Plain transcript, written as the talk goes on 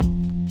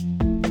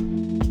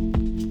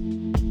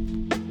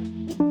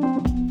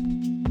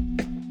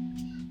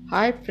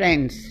Hi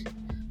friends,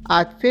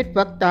 आज फिर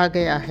वक्त आ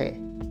गया है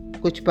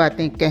कुछ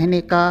बातें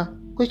कहने का,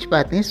 कुछ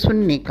बातें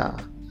सुनने का।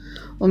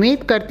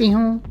 उम्मीद करती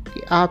हूँ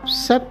कि आप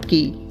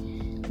सबकी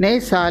नए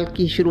साल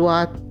की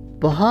शुरुआत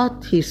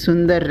बहुत ही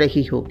सुंदर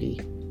रही होगी।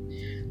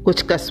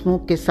 कुछ कस्मों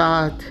के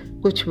साथ,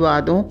 कुछ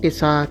वादों के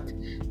साथ,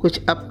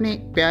 कुछ अपने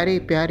प्यारे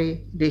प्यारे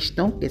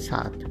रिश्तों के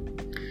साथ।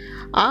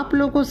 आप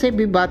लोगों से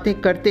भी बातें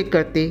करते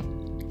करते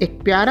एक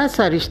प्यारा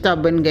सा रिश्ता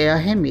बन गया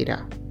है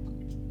मेरा।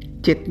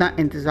 जितना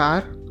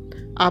इंतज़ार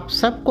आप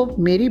सबको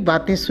मेरी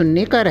बातें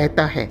सुनने का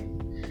रहता है,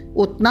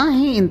 उतना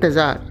ही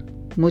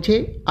इंतज़ार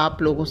मुझे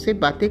आप लोगों से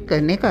बातें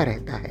करने का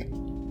रहता है।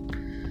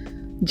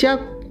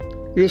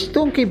 जब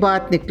रिश्तों की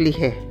बात निकली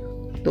है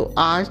तो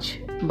आज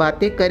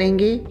बातें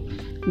करेंगे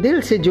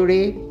दिल से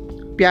जुड़े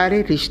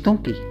प्यारे रिश्तों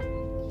की।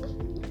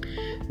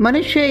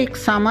 मनुष्य एक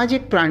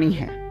सामाजिक प्राणी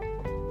है,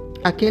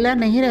 अकेला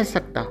नहीं रह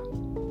सकता।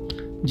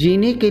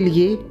 जीने के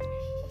लिए,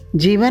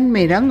 जीवन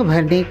में रंग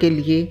भरने के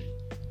लिए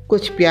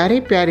कुछ प्यारे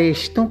प्यारे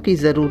रिश्तों की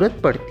ज़रूरत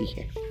पड़ती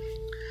है।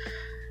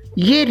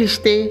 ये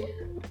रिश्ते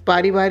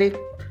पारिवारिक,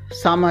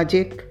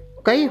 सामाजिक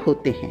कई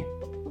होते हैं।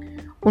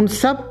 उन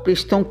सब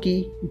रिश्तों की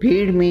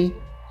भीड़ में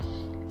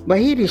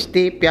वही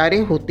रिश्ते प्यारे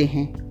होते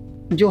हैं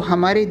जो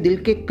हमारे दिल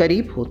के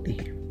करीब होते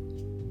हैं।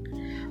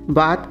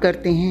 बात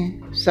करते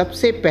हैं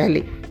सबसे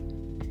पहले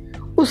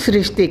उस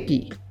रिश्ते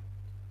की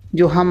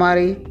जो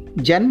हमारे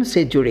जन्म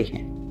से जुड़े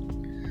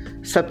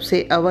हैं।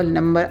 सबसे अव्वल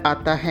नंबर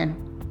आता है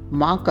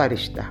माँ का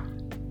रिश्ता।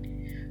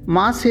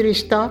 माँ से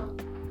रिश्ता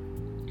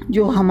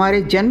जो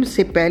हमारे जन्म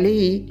से पहले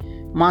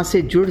ही माँ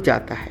से जुड़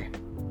जाता है।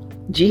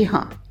 जी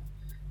हाँ,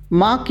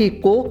 माँ की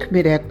कोख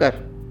में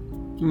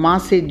रहकर माँ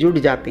से जुड़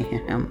जाते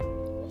हैं हम।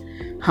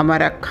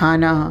 हमारा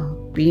खाना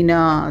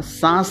पीना,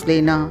 सांस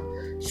लेना,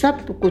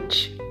 सब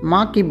कुछ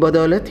माँ की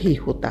बदौलत ही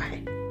होता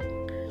है।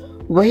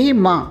 वही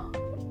माँ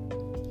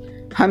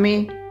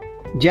हमें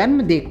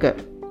जन्म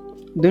देकर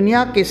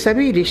दुनिया के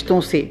सभी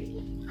रिश्तों से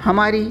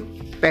हमारी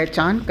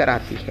पहचान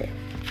कराती है।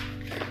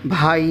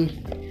 भाई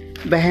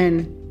बहन,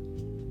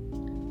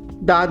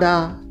 दादा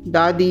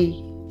दादी,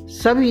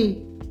 सभी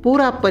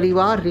पूरा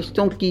परिवार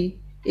रिश्तों की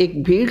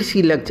एक भीड़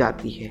सी लग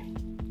जाती है।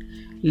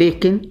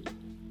 लेकिन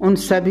उन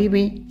सभी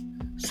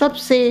में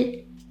सबसे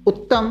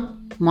उत्तम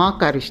माँ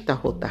का रिश्ता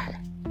होता है,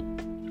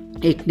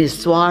 एक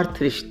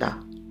निस्वार्थ रिश्ता।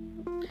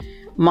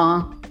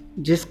 माँ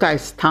जिसका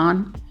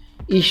स्थान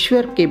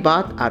ईश्वर के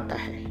बाद आता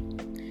है,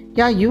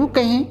 या यूँ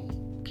कहें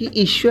कि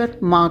ईश्वर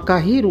माँ का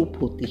ही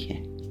रूप होती है।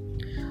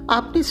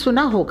 आपने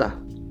सुना होगा,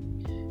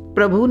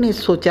 प्रभु ने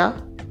सोचा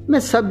मैं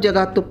सब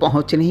जगह तो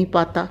पहुंच नहीं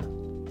पाता,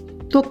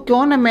 तो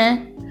क्यों न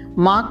मैं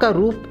माँ का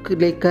रूप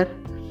लेकर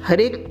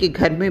हर एक के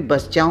घर में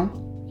बस जाऊं,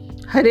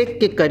 हर एक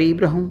के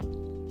करीब रहूं।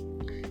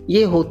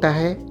 ये होता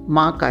है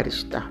माँ का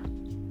रिश्ता।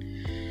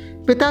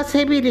 पिता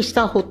से भी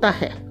रिश्ता होता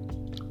है,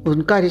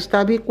 उनका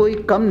रिश्ता भी कोई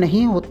कम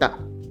नहीं होता।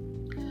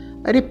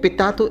 अरे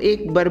पिता तो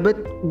एक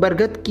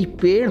बरगद की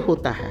पेड़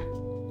होता है,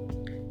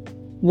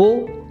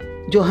 वो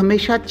जो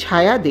हमेशा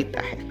छाया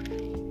देता है।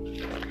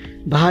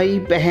 भाई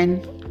बहन,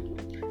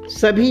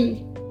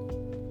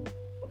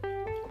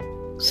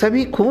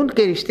 सभी खून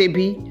के रिश्ते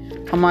भी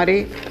हमारे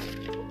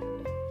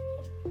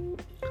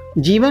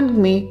जीवन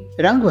में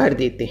रंग भर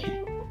देते हैं।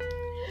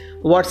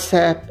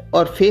 व्हाट्सएप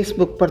और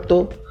फेसबुक पर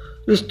तो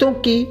रिश्तों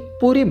की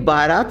पूरी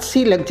बारात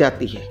सी लग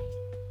जाती है,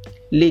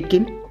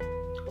 लेकिन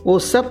वो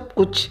सब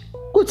कुछ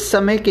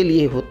समय के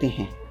लिए होते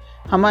हैं,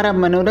 हमारा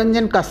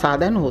मनोरंजन का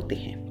साधन होते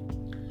हैं।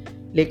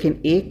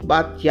 लेकिन एक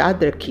बात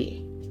याद रखिए,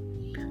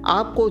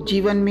 आपको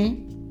जीवन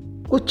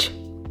में कुछ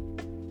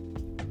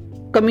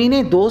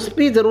कमीने दोस्त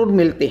भी ज़रूर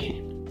मिलते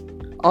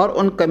हैं, और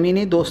उन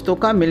कमीने दोस्तों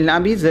का मिलना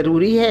भी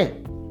ज़रूरी है।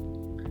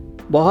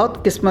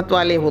 बहुत किस्मत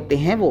वाले होते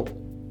हैं वो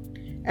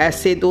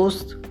ऐसे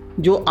दोस्त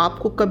जो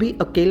आपको कभी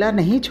अकेला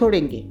नहीं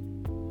छोड़ेंगे।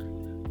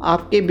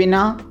 आपके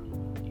बिना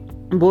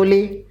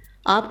बोले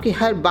आपकी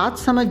हर बात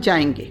समझ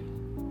जाएंगे,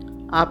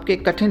 आपके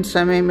कठिन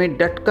समय में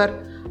डटकर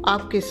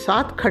आपके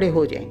साथ खड़े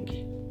हो जाएंगे।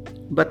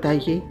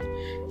 बताइए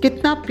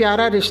कितना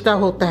प्यारा रिश्ता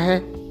होता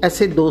है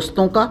ऐसे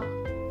दोस्तों का।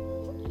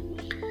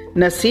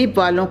 नसीब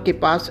वालों के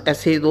पास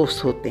ऐसे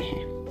दोस्त होते हैं।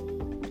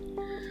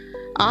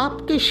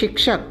 आपके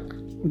शिक्षक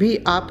भी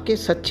आपके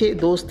सच्चे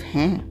दोस्त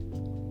हैं,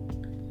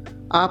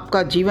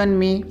 आपका जीवन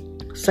में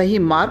सही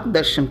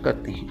मार्गदर्शन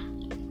करते हैं।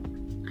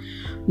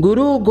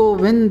 गुरु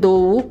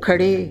गोविंदो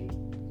खड़े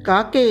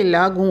काके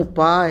लागू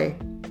पाए,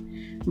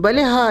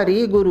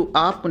 बलिहारी गुरु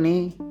आपने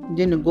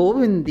जिन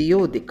गोविंद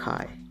दियो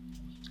दिखाए।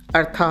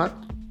 अर्थात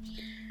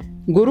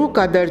गुरु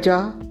का दर्जा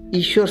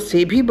ईश्वर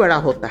से भी बड़ा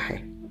होता है,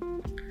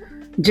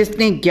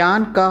 जिसने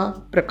ज्ञान का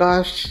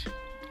प्रकाश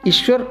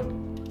ईश्वर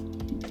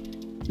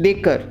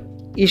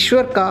देकर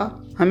ईश्वर का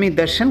हमें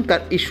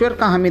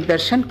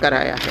दर्शन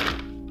कराया है।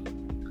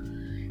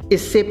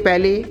 इससे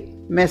पहले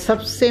मैं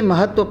सबसे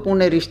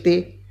महत्वपूर्ण रिश्ते,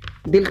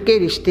 दिल के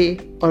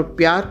रिश्ते और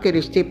प्यार के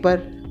रिश्ते पर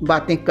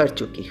बातें कर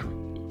चुकी हूँ।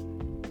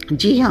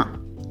 जी हाँ,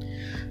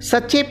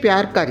 सच्चे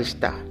प्यार का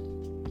रिश्ता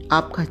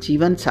आपका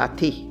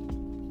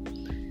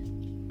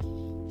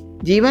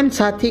जीवन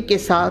साथी के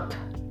साथ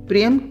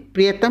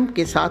प्रियतम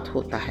के साथ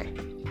होता है।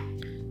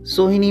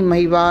 सोहिनी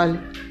महिवाल,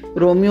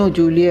 रोमियो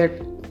जूलियट,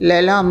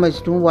 लैला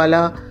मजनू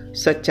वाला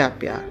सच्चा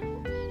प्यार।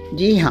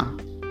 जी हाँ,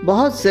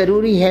 बहुत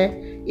ज़रूरी है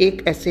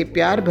एक ऐसे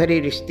प्यार भरे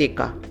रिश्ते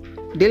का,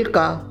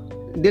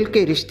 दिल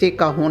के रिश्ते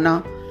का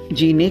होना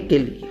जीने के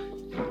लिए।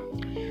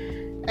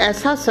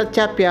 ऐसा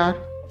सच्चा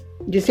प्यार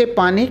जिसे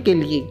पाने के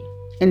लिए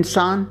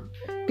इंसान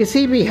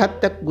किसी भी हद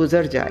तक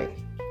गुजर जाए।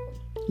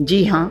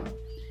 जी हाँ,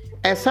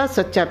 ऐसा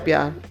सच्चा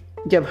प्यार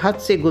जब हद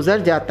से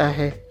गुजर जाता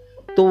है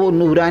तो वो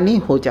नूरानी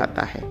हो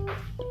जाता है।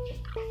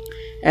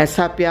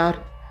 ऐसा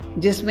प्यार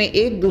जिसमें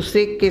एक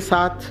दूसरे के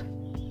साथ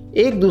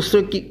एक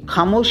दूसरे की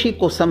खामोशी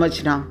को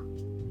समझना,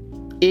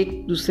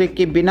 एक दूसरे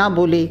के बिना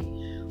बोले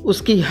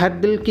उसकी हर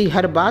दिल की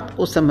हर बात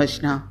को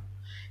समझना,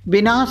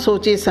 बिना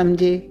सोचे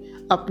समझे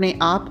अपने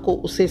आप को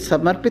उसे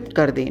समर्पित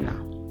कर देना।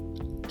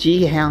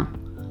 जी हाँ,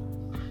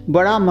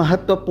 बड़ा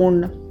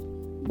महत्वपूर्ण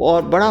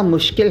और बड़ा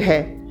मुश्किल है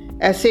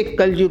ऐसे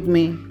कलयुग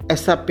में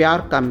ऐसा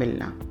प्यार का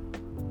मिलना।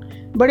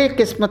 बड़े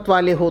किस्मत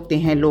वाले होते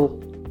हैं लोग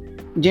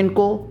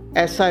जिनको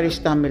ऐसा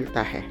रिश्ता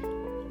मिलता है,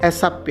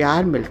 ऐसा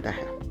प्यार मिलता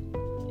है।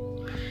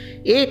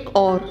 एक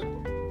और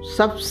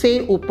सबसे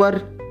ऊपर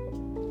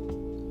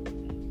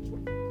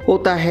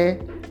होता है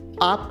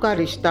आपका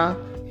रिश्ता,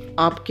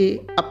 आपके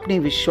अपने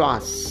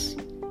विश्वास,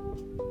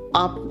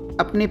 आप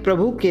अपने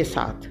प्रभु के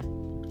साथ,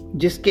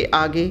 जिसके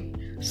आगे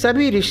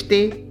सभी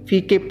रिश्ते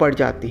फीके पड़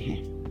जाते हैं।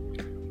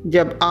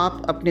 जब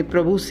आप अपने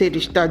प्रभु से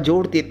रिश्ता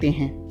जोड़ देते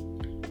हैं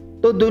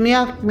तो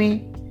दुनिया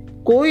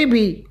में कोई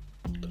भी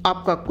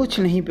आपका कुछ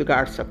नहीं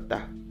बिगाड़ सकता।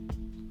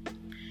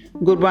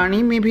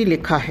 गुरबाणी में भी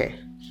लिखा है,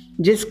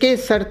 जिसके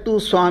सर तू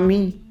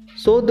स्वामी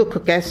सो दुख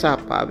कैसा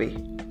पावे।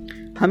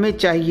 हमें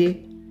चाहिए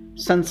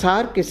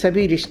संसार के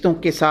सभी रिश्तों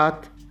के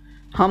साथ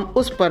हम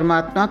उस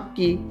परमात्मा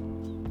की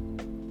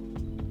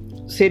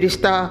से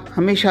रिश्ता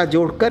हमेशा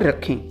जोड़कर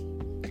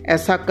रखें।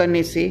 ऐसा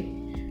करने से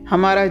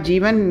हमारा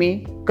जीवन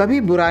में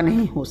कभी बुरा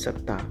नहीं हो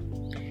सकता।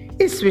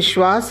 इस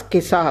विश्वास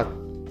के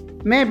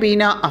साथ मैं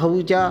बीना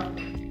आहूजा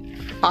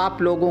आप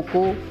लोगों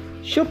को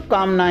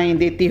शुभकामनाएं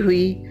देती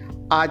हुई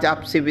आज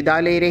आपसे विदा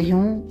ले रही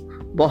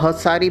हूँ।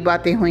 बहुत सारी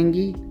बातें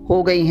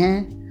हो गई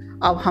हैं।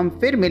 अब हम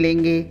फिर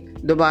मिलेंगे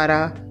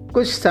दोबारा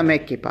कुछ समय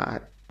के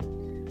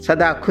बाद।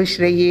 सदा खुश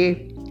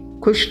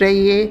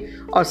रहिए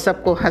और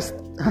सबको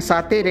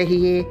हंसाते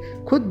रहिए,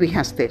 खुद भी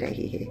हंसते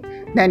रहिए।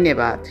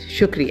 धन्यवाद,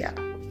 शुक्रिया।